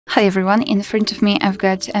Hi everyone, in front of me I've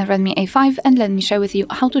got a Redmi A5 and let me share with you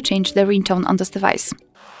how to change the ringtone on this device.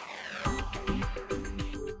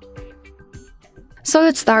 So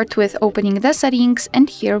let's start with opening the settings, and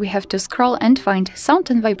here we have to scroll and find sound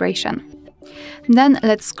and vibration. Then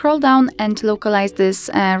let's scroll down and localize this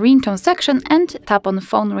ringtone section and tap on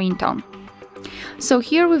phone ringtone. So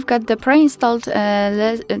here we've got the pre-installed,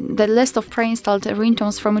 the list of pre-installed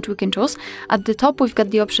ringtones from which we can choose. At the top we've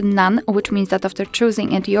got the option None, which means that after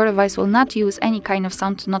choosing it, your device will not use any kind of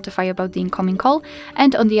sound to notify about the incoming call.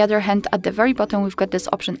 And on the other hand, at the very bottom we've got this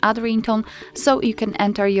option Add Ringtone, so you can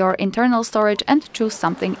enter your internal storage and choose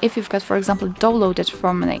something. If you've got, for example, downloaded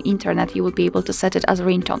from the internet, you will be able to set it as a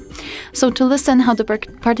ringtone. So to listen how the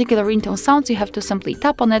particular ringtone sounds, you have to simply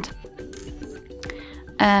tap on it.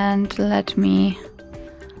 And let me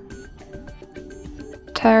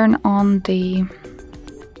turn on the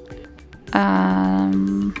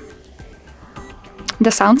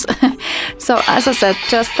sounds. So as I said,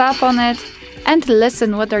 just tap on it and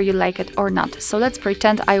listen whether you like it or not. So let's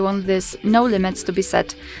pretend I want this no limits to be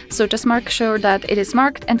set. So just make sure that it is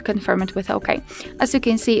marked and confirm it with OK. As you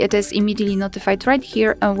can see, it is immediately notified right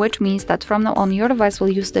here, which means that from now on your device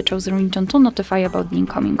will use the chosen ringtone to notify about the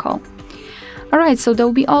incoming call. Alright, so that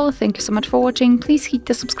will be all. Thank you so much for watching. Please hit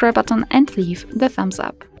the subscribe button and leave the thumbs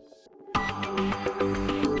up.